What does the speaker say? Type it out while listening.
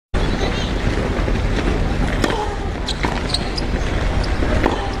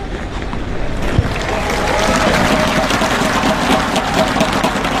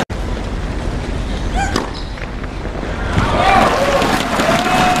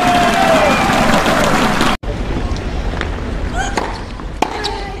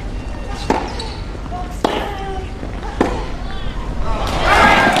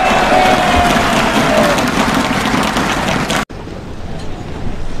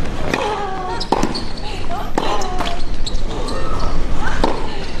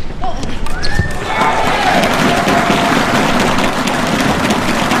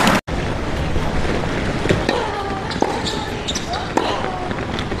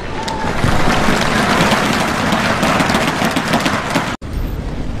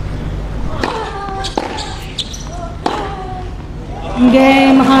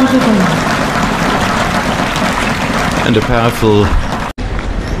Game Hantuchova. And a powerful...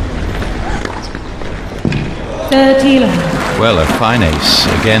 30. Well, a fine ace.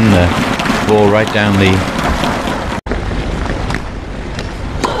 Again, the ball right down the...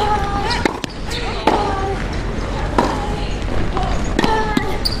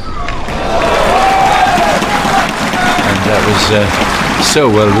 And that was so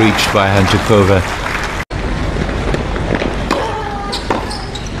well reached by Hantuchova.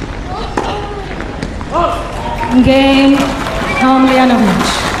 Game Tomljanovic.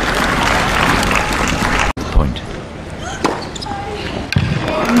 Point.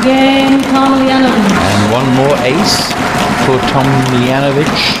 Game Tomljanovic. And one more ace for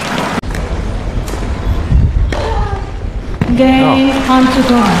Tomljanovic. Game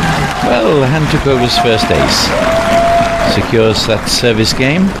Hantuchova. Well, Hantuchova's first ace secures that service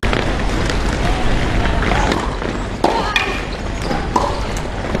game.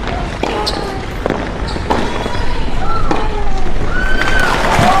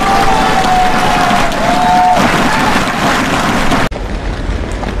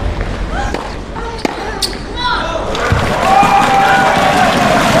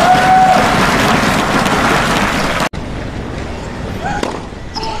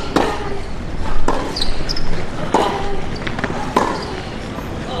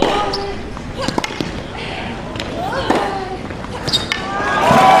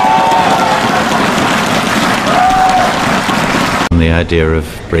 The idea of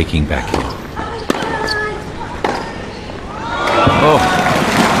breaking back here. Oh.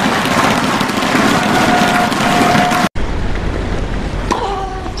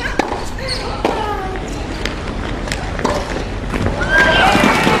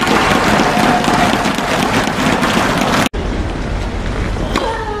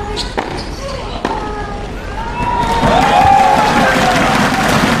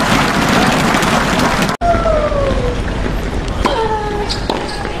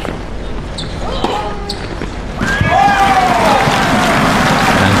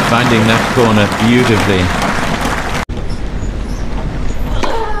 Finding that corner beautifully.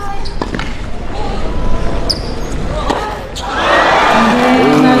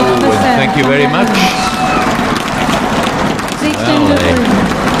 Ooh, thank you very much. Well, a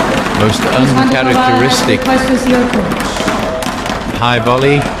most uncharacteristic high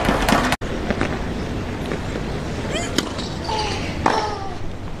volley.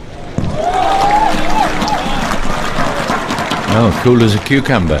 Oh, cool as a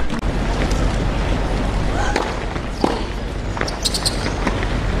cucumber.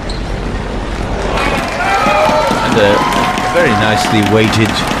 And a very nicely weighted.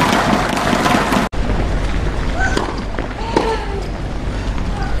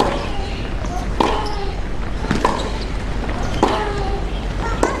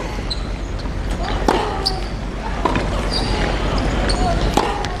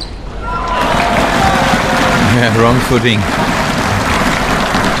 Yeah, wrong footing.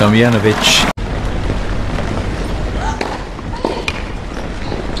 Tomljanovic.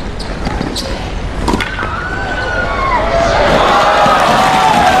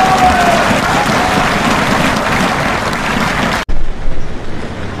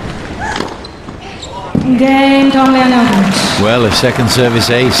 Game Tomljanovic. Well, a second service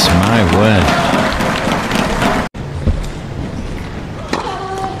ace, my word.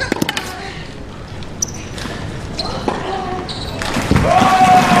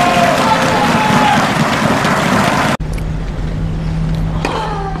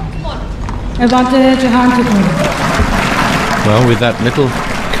 Advantage Hantuchova. Well, with that little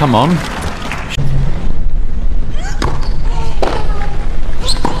come on.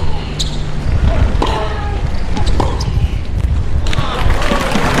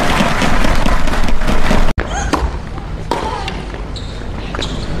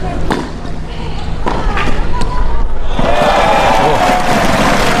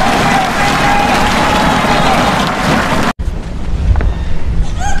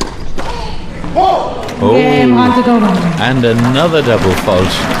 And another double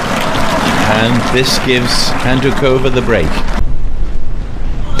fault, and this gives Hantuchova the break.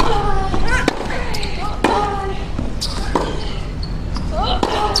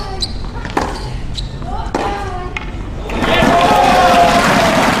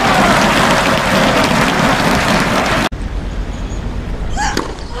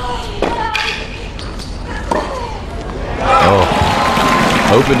 Oh,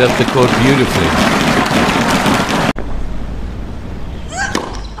 opened up the court beautifully.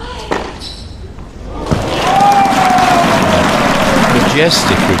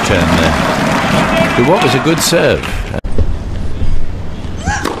 Majestic return there to what was a good serve.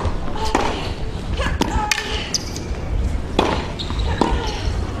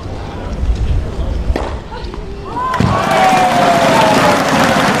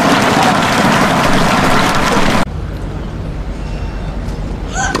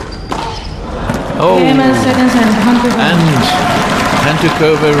 And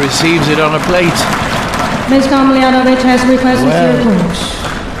Hantuchova receives it on a plate. Ms. Tomljanovic has requested Well. your coach.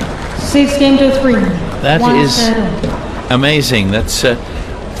 6-3. That One is settle. amazing. That's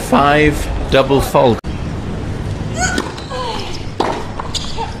 5 double fault.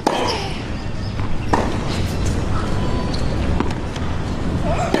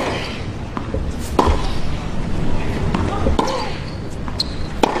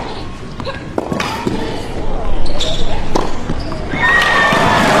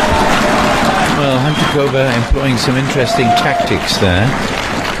 Well, Hantuchova employing some interesting tactics there.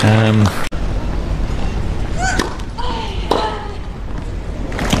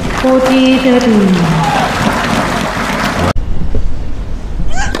 40-13.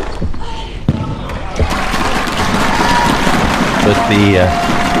 But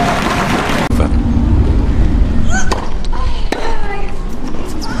the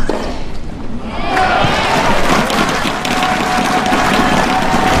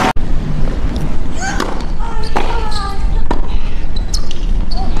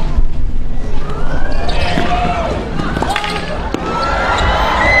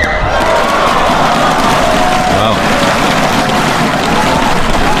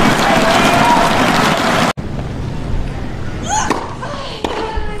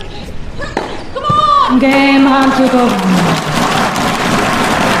Game Hantuchova.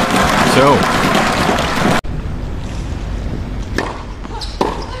 so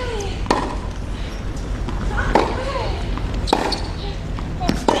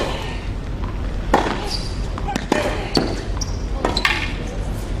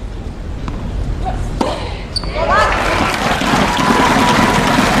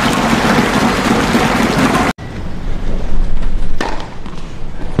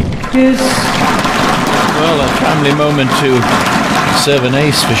 2. well, a family moment to serve an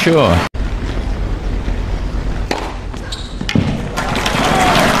ace for sure.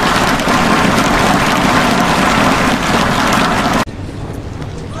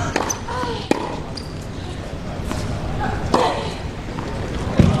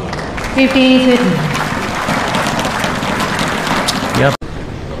 Yep.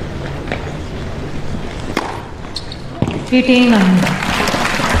 15-9.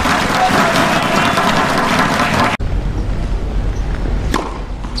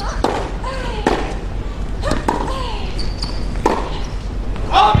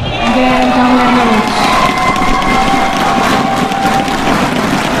 Game Tomljanovic.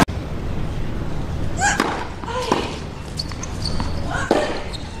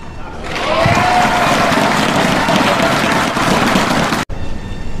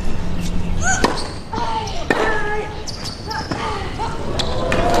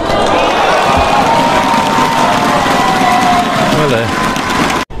 Well,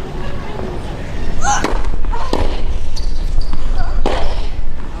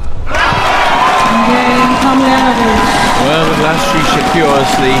 Game Tomljanovic. well, at last she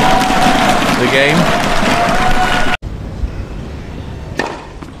secures the game.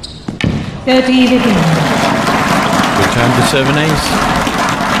 30-15. Good time to serve an ace.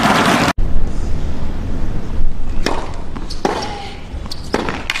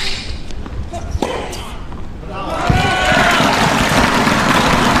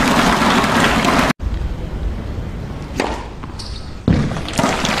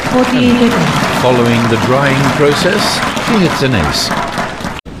 Following the drying process, she hits an ace.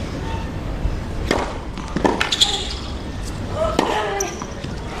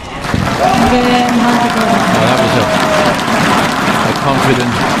 Game Hantuchova. Well, that was a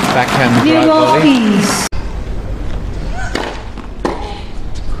confident backhand drive Zero volley. piece.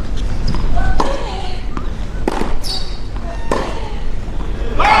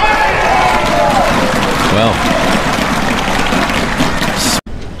 Well,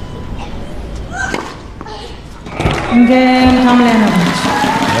 Game Tomljanovic.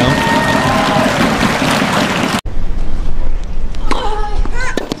 well,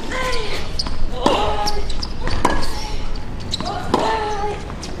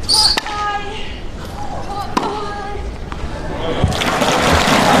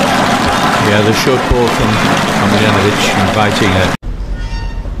 yeah, the short ball from Tomljanovic inviting her.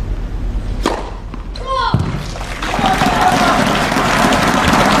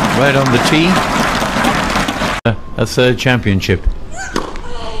 Right on the tee. A third championship.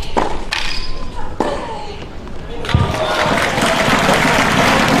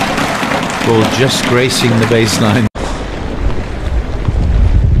 Ball just gracing the baseline.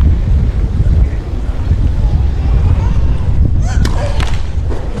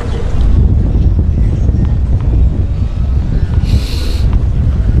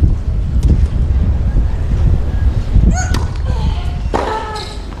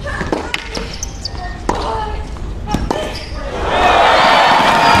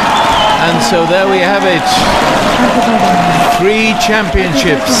 So there we have it. 3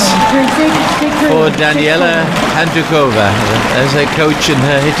 championships for Daniela Hantuchova, as her coach and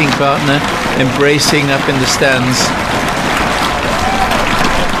her hitting partner embracing up in the stands,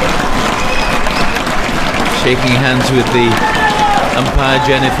 shaking hands with the umpire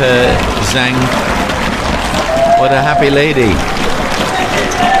Jennifer Zhang. What a happy lady.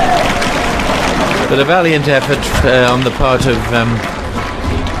 But a valiant effort on the part of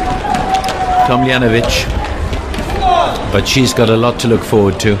Tomljanovic. But she's got a lot to look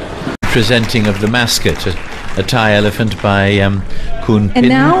forward to. Presenting of the mascot, a Thai elephant by Kun Pin, And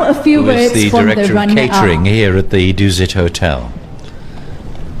now a few who is words the from the director of runner-up. catering here at the Dusit Hotel.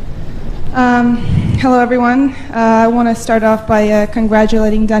 Hello everyone. I want to start off by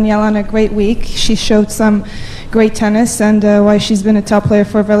congratulating Daniela on a great week. She showed some great tennis and why she's been a top player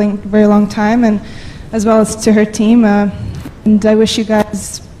for a very, very long time, and as well as to her team. And I wish you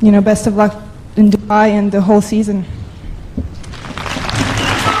guys, best of luck in Dubai and the whole season.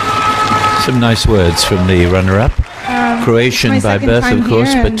 Some nice words from the runner-up. Croatian by birth, of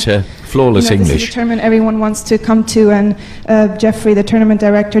course, but flawless English. This is a tournament everyone wants to come to, and Jeffrey, the tournament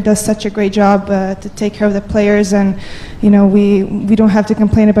director, does such a great job to take care of the players, and we don't have to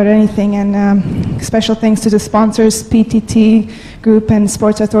complain about anything. And special thanks to the sponsors, PTT Group and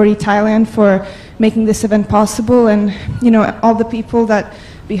Sports Authority Thailand, for making this event possible, and all the people that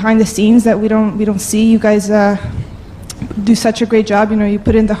behind the scenes that we don't see. You guys do such a great job. You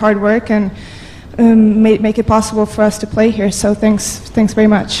put in the hard work and make it possible for us to play here. So thanks very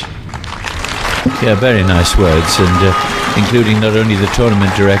much. Yeah, very nice words, and including not only the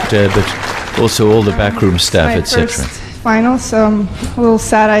tournament director but also all the backroom staff, etc. First final, so I'm a little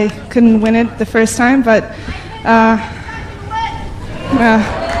sad I couldn't win it the first time, but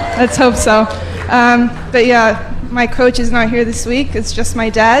let's hope so. But yeah, my coach is not here this week. It's just my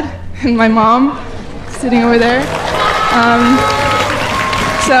dad and my mom sitting over there.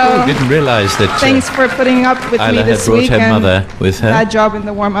 So didn't realize that. Thanks for putting up with Ajla me this had brought week. her and mother with her. bad job in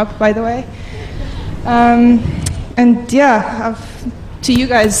the warm-up, by the way. And yeah, to you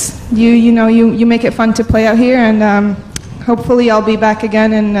guys, you make it fun to play out here, and hopefully I'll be back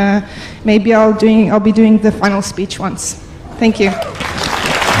again, and maybe I'll be doing the final speech once. Thank you.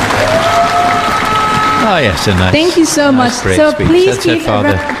 Ah, yes, a nice. Thank you so much. nice, great So speech. please That's her give a father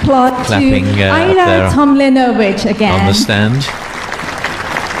round of applause to clapping, up Ajla there Tomljanovic again. on the stand,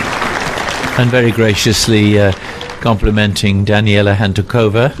 and very graciously complimenting Daniela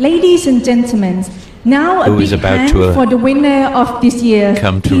Hantuchova. Ladies and gentlemen, now a Who big is about hand to, for the winner of this year's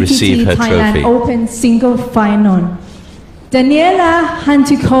come to PTT receive her Thailand trophy. Open Single Final. Daniela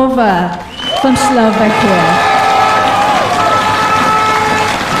Hantuchova from Slovakia.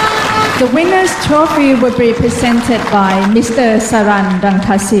 The winner's trophy will be presented by Mr. Saran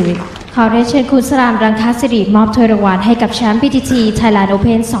Rankasiri. ขอเรียนเชิญคุณสรามรังคศิริมอบถ้วยรางวัลให้กับแชมป์ PTT Thailand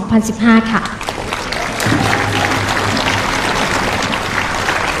Open 2015 ค่ะ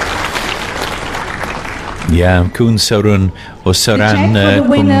Yeah, Kun Sarun or Saran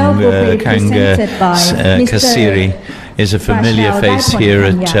Kanga Kasiri is a familiar face here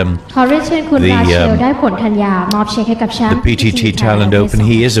at ขอเรียนเชิญคุณราเชลได้ผลธัญญามอบเช็คให้กับแชม the ป์ PTT Thailand Open.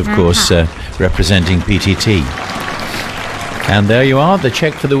 He is, of course, representing PTT. And there you are, the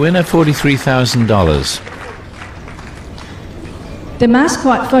check for the winner, $43,000. The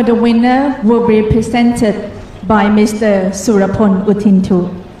mascot for the winner will be presented by Mr. Surapon Utintu.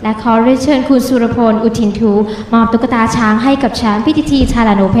 และขอเรียนเชิญคุณสุรพลอุทินทูมอบตุ๊กตาช้างให้กับแชมป์ PTT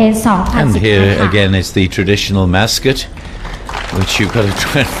Thailand Open 2015 And here ค่ะ again is the traditional mascot, which you've got to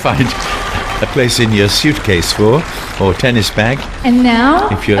try and find a place in your suitcase for, or tennis bag. And now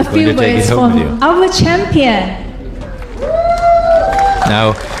If you're a going few to take it words home from with you. our champion. Now,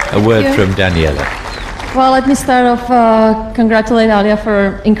 a word you. from Daniela. Well, let me start off congratulate Ajla for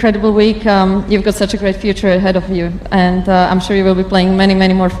incredible week. You've got such a great future ahead of you, and I'm sure you will be playing many,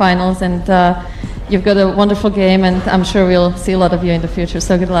 many more finals. And you've got a wonderful game, and I'm sure we'll see a lot of you in the future.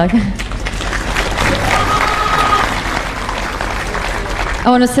 So good luck. I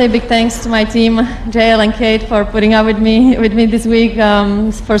want to say big thanks to my team, JL and Kate, for putting up with me this week,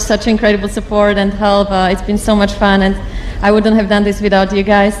 for such incredible support and help. It's been so much fun, and I wouldn't have done this without you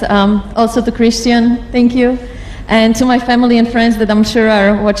guys. Also to Christian, thank you. And to my family and friends that I'm sure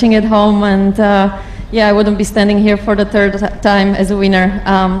are watching at home. And yeah, I wouldn't be standing here for the third time as a winner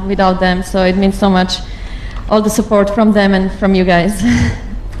without them. So it means so much, all the support from them and from you guys.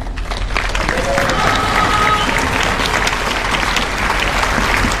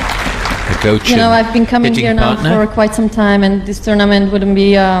 Coach, you know, I've been coming here now partner. for quite some time, and this tournament wouldn't be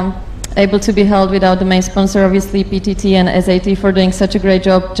able to be held without the main sponsor, obviously PTT and SAT for doing such a great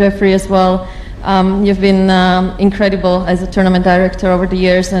job. Jeffrey as well. You've been incredible as a tournament director over the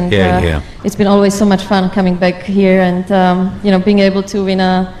years, and it's been always so much fun coming back here and being able to win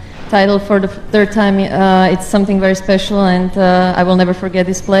a title for the third time. It's something very special, and I will never forget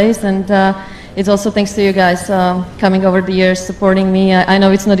this place. And it's also thanks to you guys coming over the years, supporting me. I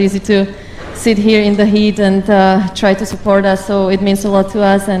know it's not easy to sit here in the heat and try to support us, so it means a lot to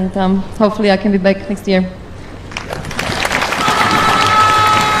us, and hopefully I can be back next year.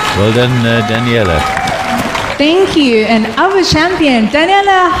 Well done, Daniela. Thank you. And our champion,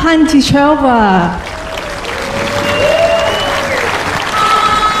 Daniela Hantuchova.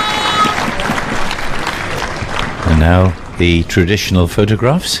 And now the traditional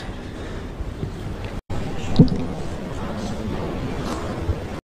photographs.